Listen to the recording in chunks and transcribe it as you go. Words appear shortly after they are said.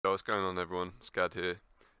what's going on everyone, Scad here.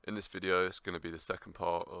 In this video it's going to be the second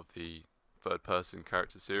part of the third person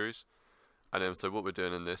character series. And then so what we're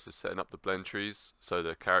doing in this is setting up the blend trees so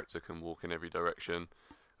the character can walk in every direction,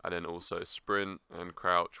 and then also sprint and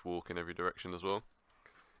crouch, walk in every direction as well.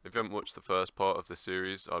 If you haven't watched the first part of the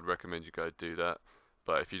series, I'd recommend you go do that,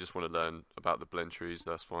 but if you just want to learn about the blend trees,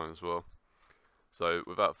 that's fine as well. So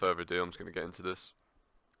without further ado, I'm just going to get into this.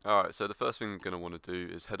 Alright, so the first thing you're going to want to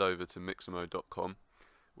do is head over to Mixamo.com,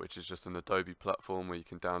 which is just an Adobe platform where you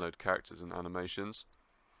can download characters and animations.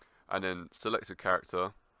 And then select a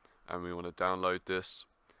character, and we want to download this,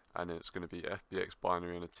 and then it's going to be FBX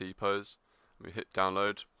binary and a T-pose. We hit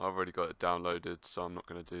download. I've already got it downloaded, so I'm not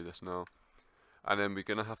going to do this now. And then we're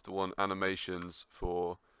going to have to want animations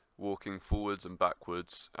for walking forwards and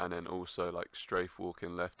backwards, and then also like strafe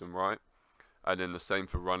walking left and right. And then the same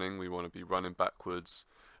for running. We want to be running backwards,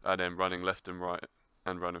 and then running left and right,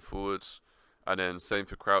 and running forwards. And then same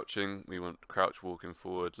for crouching. We want crouch walking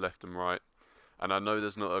forward, left and right. And I know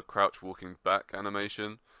there's not a crouch walking back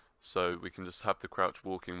animation, so we can just have the crouch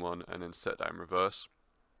walking one and then set that in reverse.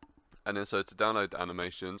 And then so to download the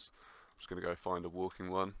animations, I'm just going to go find a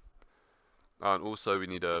walking one. And also we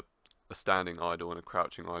need a standing idle and a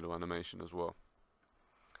crouching idle animation as well.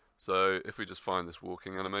 So if we just find this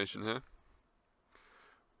walking animation here,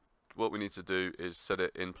 what we need to do is set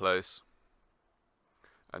it in place,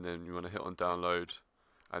 and then you want to hit on download,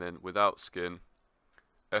 and then without skin,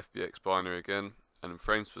 FBX binary again, and in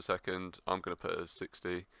frames per second I'm going to put it as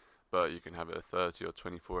 60, but you can have it at 30 or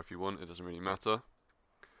 24 if you want, it doesn't really matter.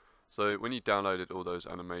 So when you downloaded all those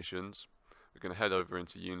animations, we're going to head over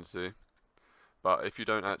into Unity, but if you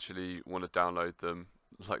don't actually want to download them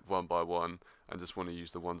like one by one and just want to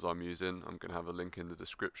use the ones I'm using, I'm going to have a link in the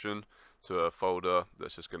description to a folder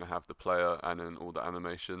that's just going to have the player and then all the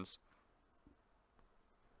animations.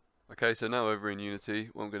 Okay, so now over in Unity,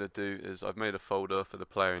 what I'm going to do is I've made a folder for the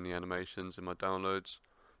player and the animations in my downloads.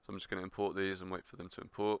 So I'm just going to import these and wait for them to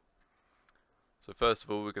import. So first of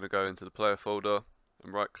all, we're going to go into the player folder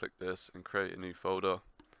and right click this and create a new folder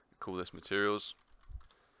and call this materials.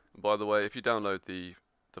 And by the way, if you download the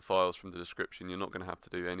files from the description, you're not going to have to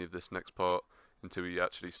do any of this next part until you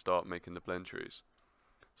actually start making the blend trees.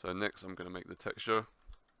 So next I'm going to make the texture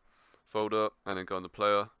folder and then go on the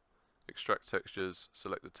player, extract textures,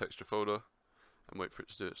 select the texture folder and wait for it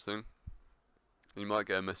to do its thing. And you might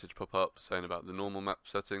get a message pop up saying about the normal map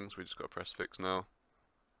settings. We just got to press fix now.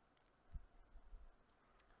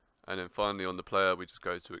 And then finally on the player we just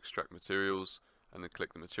go to extract materials and then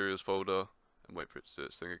click the materials folder and wait for it to do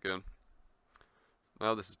its thing again.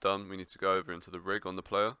 Now this is done, we need to go over into the rig on the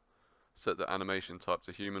player, set the animation type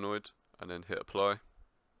to humanoid and then hit apply.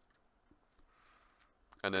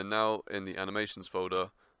 And then now in the animations folder,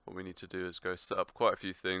 what we need to do is go set up quite a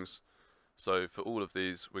few things. So for all of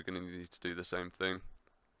these we're going to need to do the same thing.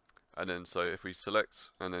 And then so if we select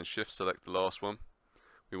and then shift select the last one,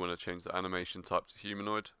 we want to change the animation type to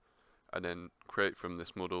humanoid, and then create from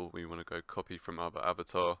this model we want to go copy from other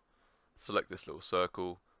avatar, select this little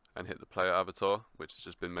circle and hit the player avatar, which has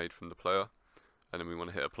just been made from the player, and then we want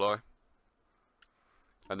to hit apply.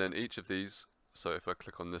 And then each of these, so if I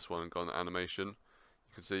click on this one and go on the animation,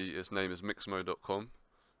 you can see its name is Mixamo.com,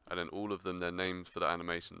 and then all of them, their names for the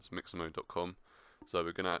animations, Mixamo.com. So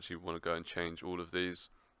we're going to actually want to go and change all of these.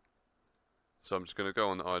 So I'm just going to go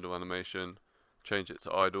on the idle animation, change it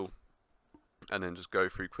to idle, and then just go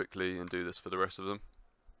through quickly and do this for the rest of them.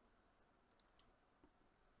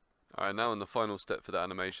 Alright, now in the final step for the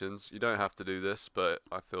animations, you don't have to do this, but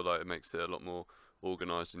I feel like it makes it a lot more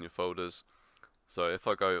organised in your folders. So if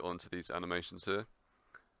I go onto these animations here,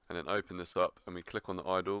 and then open this up, and we click on the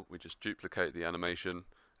idle, we just duplicate the animation,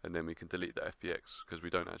 and then we can delete the FBX, because we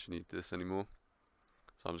don't actually need this anymore.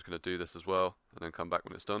 So I'm just going to do this as well, and then come back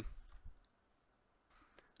when it's done.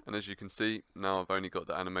 And as you can see, now I've only got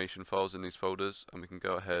the animation files in these folders, and we can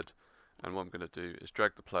go ahead, and what I'm going to do is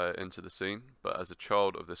drag the player into the scene, but as a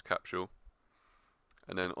child of this capsule.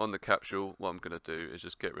 And then on the capsule, what I'm going to do is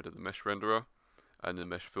just get rid of the mesh renderer and the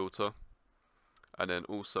mesh filter. And then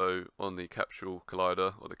also on the capsule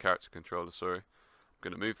collider, or the character controller, sorry, I'm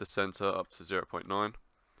going to move the center up to 0.9.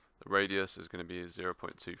 The radius is going to be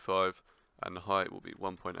 0.25, and the height will be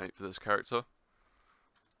 1.8 for this character.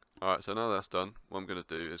 Alright, so now that's done, what I'm going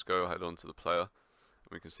to do is go ahead onto the player.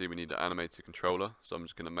 We can see we need an animator controller, so I'm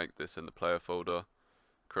just going to make this in the player folder,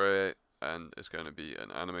 create, and it's going to be an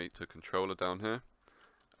animator controller down here,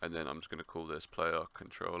 and then I'm just going to call this player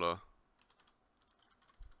controller,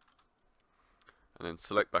 and then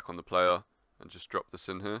select back on the player and just drop this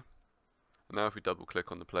in here. And now if we double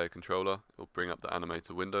click on the player controller, it will bring up the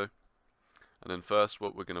animator window, And then first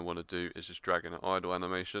what we're going to want to do is just drag in an idle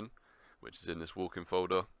animation, which is in this walking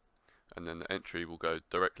folder, and then the entry will go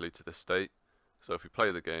directly to the state. So if we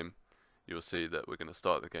play the game, you'll see that we're going to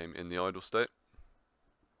start the game in the idle state.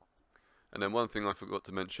 And then one thing I forgot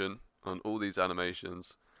to mention, on all these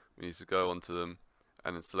animations we need to go onto them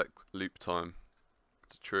and then select loop time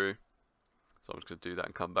to true. So I'm just going to do that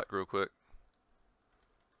and come back real quick.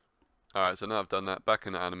 Alright, so now I've done that, back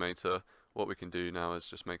in the animator, what we can do now is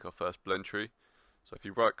just make our first blend tree. So if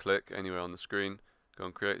you right click anywhere on the screen, go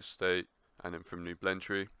and create state, and then from new blend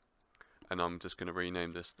tree, and I'm just going to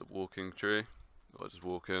rename this the walking tree, or just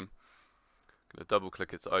walking. I'm going to double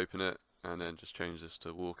click it to open it, and then just change this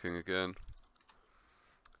to walking again.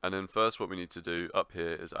 And then first what we need to do up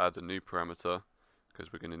here is add a new parameter,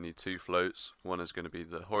 because we're going to need two floats. One is going to be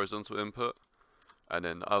the horizontal input, and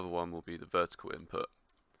then the other one will be the vertical input.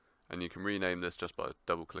 And you can rename this just by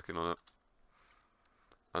double clicking on it.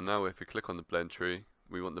 And now if we click on the blend tree,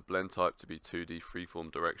 we want the blend type to be 2D freeform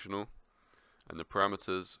directional. And the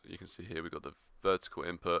parameters, you can see here we've got the vertical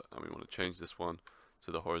input, and we want to change this one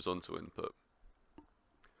to the horizontal input.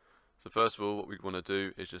 So first of all, what we want to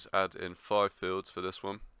do is just add in 5 fields for this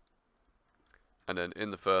one. And then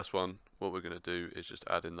in the first one, what we're going to do is just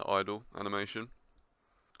add in the idle animation.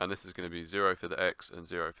 And this is going to be 0 for the X and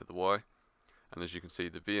 0 for the Y. And as you can see,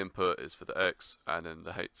 the V input is for the X, and then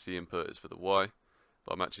the HC input is for the Y.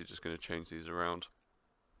 But I'm actually just going to change these around.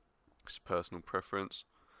 It's personal preference.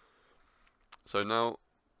 So now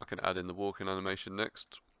I can add in the walking animation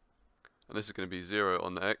next. And this is going to be 0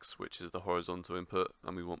 on the X, which is the horizontal input,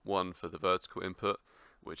 and we want 1 for the vertical input,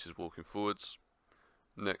 which is walking forwards.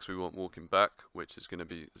 Next we want walking back, which is going to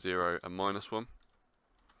be 0 and -1.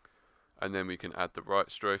 And then we can add the right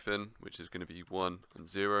strafe in, which is going to be 1 and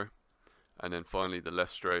 0. And then finally the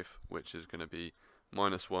left strafe, which is going to be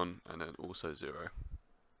 -1 and then also 0.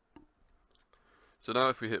 So now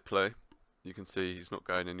if we hit play, you can see he's not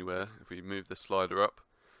going anywhere. If we move the slider up,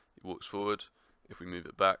 he walks forward. If we move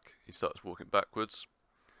it back, he starts walking backwards.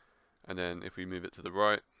 And then if we move it to the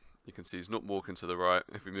right, you can see he's not walking to the right.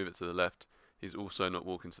 If we move it to the left, he's also not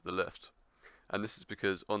walking to the left. And this is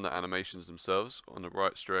because on the animations themselves, on the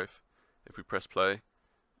right strafe, if we press play,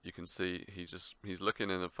 you can see he's looking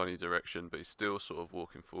in a funny direction, but he's still sort of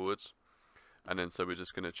walking forwards. And then so we're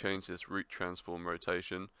just going to change this root transform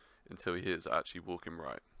rotation until he is actually walking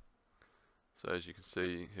right. So as you can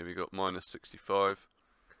see, here we got -65.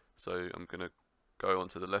 So I'm going to go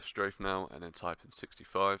onto the left strafe now and then type in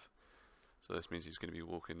 65. So this means he's going to be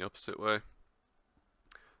walking the opposite way.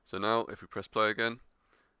 So now if we press play again,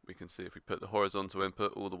 we can see if we put the horizontal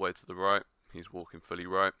input all the way to the right, he's walking fully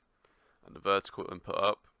right. And the vertical input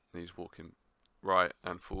up, he's walking right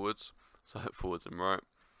and forwards. So forwards and right.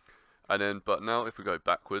 And then, but now if we go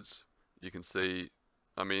backwards, you can see,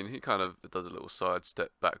 I mean, he kind of does a little side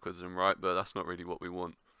step backwards and right, but that's not really what we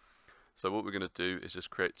want. So what we're going to do is just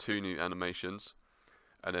create 2 new animations.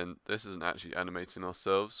 And then this isn't actually animating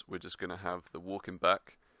ourselves. We're just going to have the walking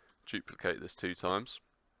back, duplicate this 2 times.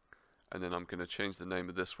 And then I'm going to change the name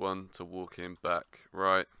of this one to walking back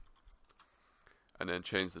right. And then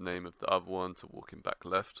change the name of the other one to walking back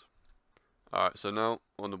left. Alright, so now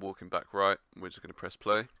on the walking back right, we're just going to press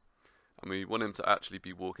play. And we want him to actually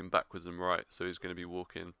be walking backwards and right. So he's going to be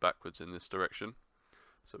walking backwards in this direction.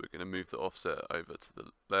 So we're going to move the offset over to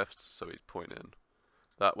the left, so he's pointing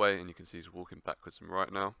that way, and you can see he's walking backwards and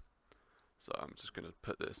right now. So I'm just going to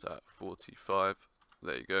put this at 45.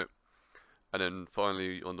 There you go. And then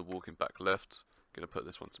finally on the walking back left, I'm going to put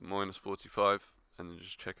this one to -45, and then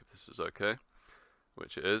just check if this is okay,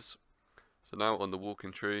 which it is. So now on the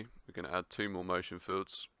walking tree, we're going to add 2 more motion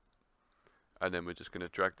fields, and then we're just going to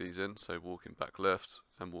drag these in, so walking back left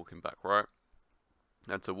and walking back right.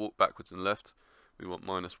 And to walk backwards and left, we want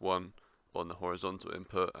 -1 on the horizontal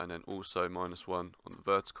input, and then also -1 on the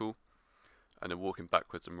vertical. And then walking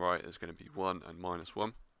backwards and right is going to be 1 and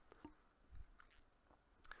 -1.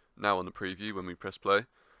 Now on the preview, when we press play,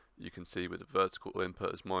 you can see with the vertical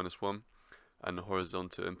input is -1 and the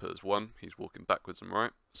horizontal input is 1. He's walking backwards and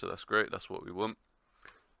right, so that's great, that's what we want.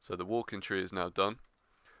 So the walking tree is now done,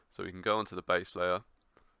 so we can go onto the base layer.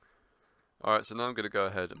 Alright, so now I'm going to go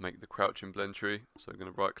ahead and make the crouching blend tree. So I'm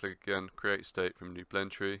going to right click again, create state from new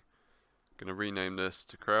blend tree. I'm going to rename this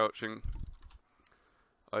to crouching.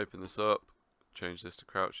 Open this up, change this to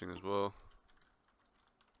crouching as well.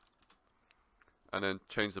 And then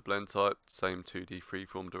change the blend type, same 2D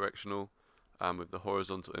freeform directional, and with the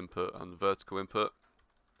horizontal input and the vertical input.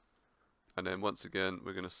 And then once again,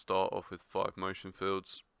 we're going to start off with 5 motion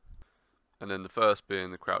fields. And then the first being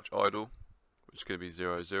the crouch idle, which is going to be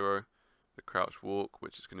 0, 0. The crouch walk,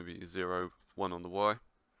 which is going to be 0, 1 on the Y.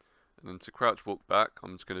 And then to crouch walk back,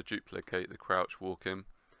 I'm just going to duplicate the crouch walking,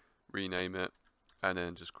 rename it, and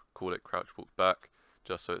then just call it crouch walk back,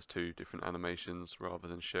 just so it's two different animations rather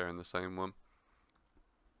than sharing the same one.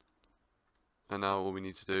 And now all we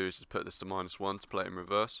need to do is just put this to -1 to play it in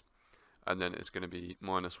reverse, and then it's going to be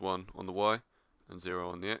 -1 on the Y and 0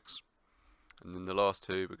 on the X. And then the last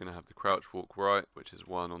two, we're going to have the crouch walk right, which is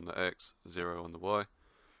 1 on the X, 0 on the Y,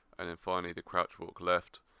 and then finally the crouch walk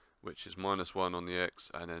left, which is -1 on the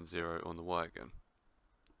X and then 0 on the Y again.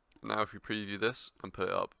 Now if we preview this and put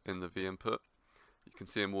it up in the V input, you can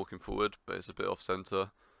see him walking forward, but it's a bit off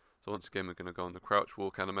center. So once again, we're going to go on the crouch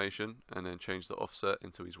walk animation and then change the offset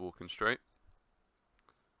until he's walking straight.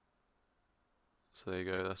 So there you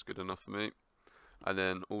go, that's good enough for me. And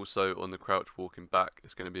then also on the crouch walking back,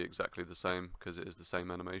 it's going to be exactly the same because it is the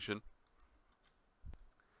same animation.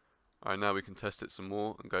 Alright, now we can test it some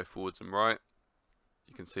more and go forwards and right.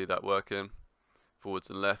 You can see that working. Forwards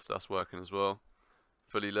and left, that's working as well.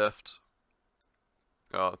 Fully left,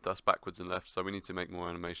 that's backwards and left, so we need to make more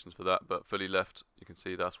animations for that, but fully left, you can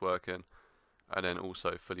see that's working. And then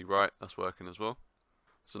also fully right, that's working as well.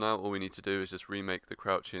 So now all we need to do is just remake the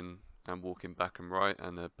crouching and walking back and right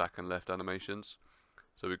and the back and left animations.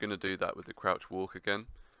 So we're going to do that with the crouch walk again,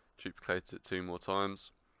 duplicate it 2 more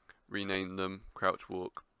times, rename them crouch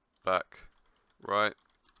walk back right,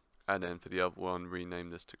 and then for the other one rename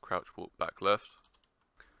this to crouch walk back left.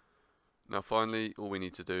 Now finally all we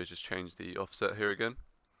need to do is just change the offset here again.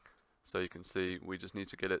 So you can see we just need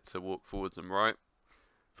to get it to walk forwards and right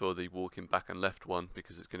for the walking back and left one,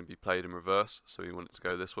 because it's going to be played in reverse, so we want it to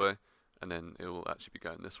go this way and then it will actually be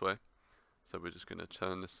going this way. So we're just going to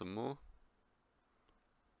turn this some more.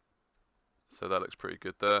 So that looks pretty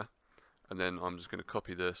good there. And then I'm just going to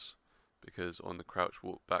copy this, because on the crouch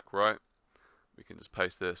walk back right, we can just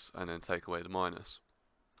paste this and then take away the minus.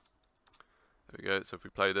 There we go. So if we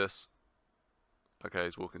play this, okay,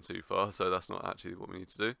 he's walking too far, so that's not actually what we need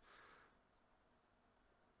to do.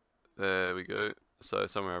 There we go. So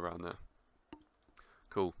somewhere around there.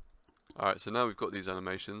 Cool. Alright, so now we've got these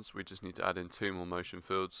animations, we just need to add in 2 more motion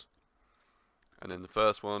fields. And then the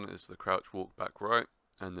first one is the crouch walk back right,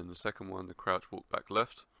 and then the second one, the crouch walk back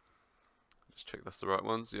left. Just check that's the right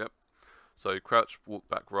ones, yep. So crouch walk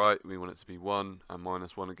back right, we want it to be 1 and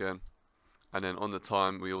 -1 again. And then on the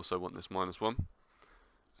time, we also want this -1.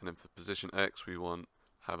 And then for position X, we want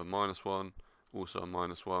have a -1, also a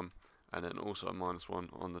 -1, and then also a -1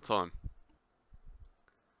 on the time.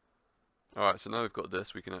 Alright, so now we've got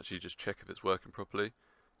this, we can actually just check if it's working properly.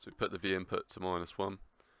 So we put the V input to -1,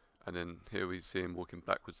 and then here we see him walking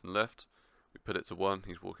backwards and left. We put it to 1,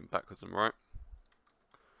 he's walking backwards and right.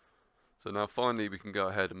 So now finally we can go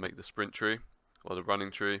ahead and make the sprint tree, or the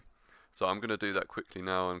running tree. So I'm going to do that quickly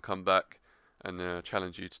now and come back and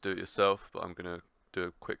challenge you to do it yourself, but I'm going to do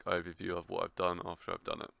a quick overview of what I've done after I've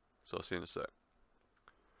done it. So I'll see you in a sec.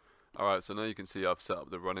 Alright, so now you can see I've set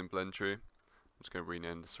up the running blend tree. I'm just going to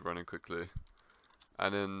rename this to running quickly.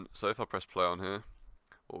 And then, so if I press play on here,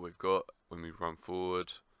 what we've got when we run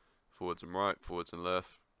forward, forwards and right, forwards and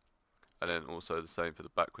left, and then also the same for the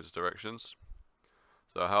backwards directions.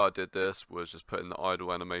 So how I did this was just putting the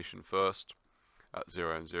idle animation first at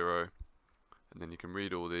 0 and 0, and then you can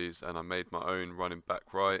read all these, and I made my own running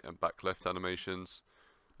back right and back left animations,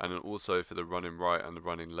 and then also for the running right and the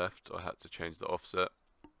running left I had to change the offset.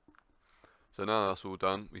 So now that's all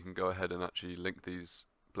done, we can go ahead and actually link these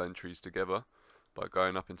blend trees together by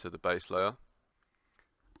going up into the base layer.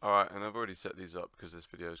 Alright, and I've already set these up because this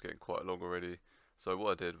video is getting quite long already. So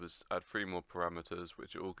what I did was add 3 more parameters,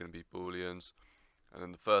 which are all going to be booleans. And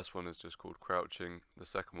then the first one is just called crouching, the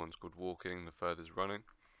second one's called walking, the third is running.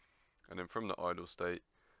 And then from the idle state,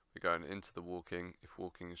 we're going into the walking if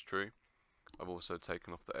walking is true. I've also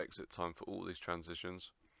taken off the exit time for all these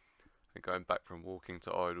transitions. And going back from walking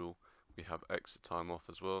to idle, we have exit time off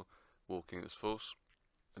as well, walking is false.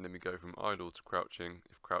 And then we go from idle to crouching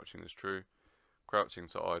if crouching is true, crouching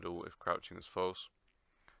to idle if crouching is false,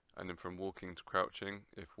 and then from walking to crouching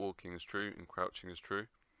if walking is true and crouching is true,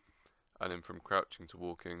 and then from crouching to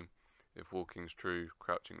walking if walking is true,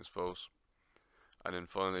 crouching is false, and then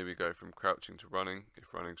finally we go from crouching to running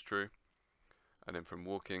if running is true, and then from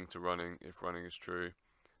walking to running if running is true,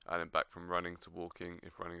 and then back from running to walking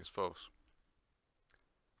if running is false.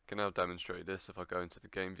 I can now demonstrate this if I go into the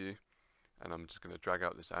game view, and I'm just going to drag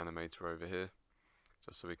out this animator over here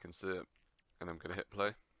just so we can see it, and I'm going to hit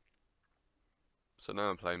play. So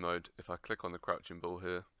now in play mode, if I click on the crouching ball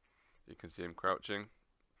here, you can see him crouching,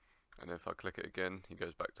 and if I click it again, he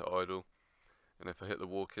goes back to idle, and if I hit the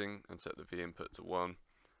walking and set the V input to 1,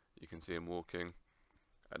 you can see him walking,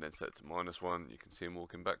 and then set it to -1, you can see him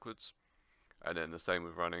walking backwards, And then the same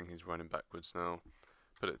with running, he's running backwards now.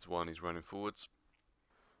 Put it to 1, he's running forwards.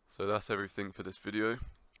 So that's everything for this video.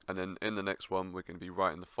 And then in the next one, we're going to be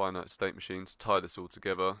writing the finite state machines, tie this all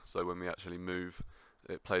together, so when we actually move,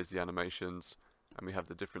 it plays the animations, and we have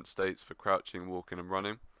the different states for crouching, walking and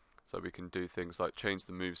running. So we can do things like change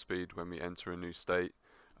the move speed when we enter a new state,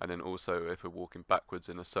 and then also if we're walking backwards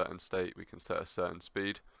in a certain state, we can set a certain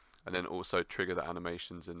speed, and then also trigger the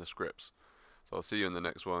animations in the scripts. So I'll see you in the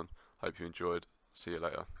next one. Hope you enjoyed. See you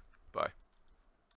later. Bye.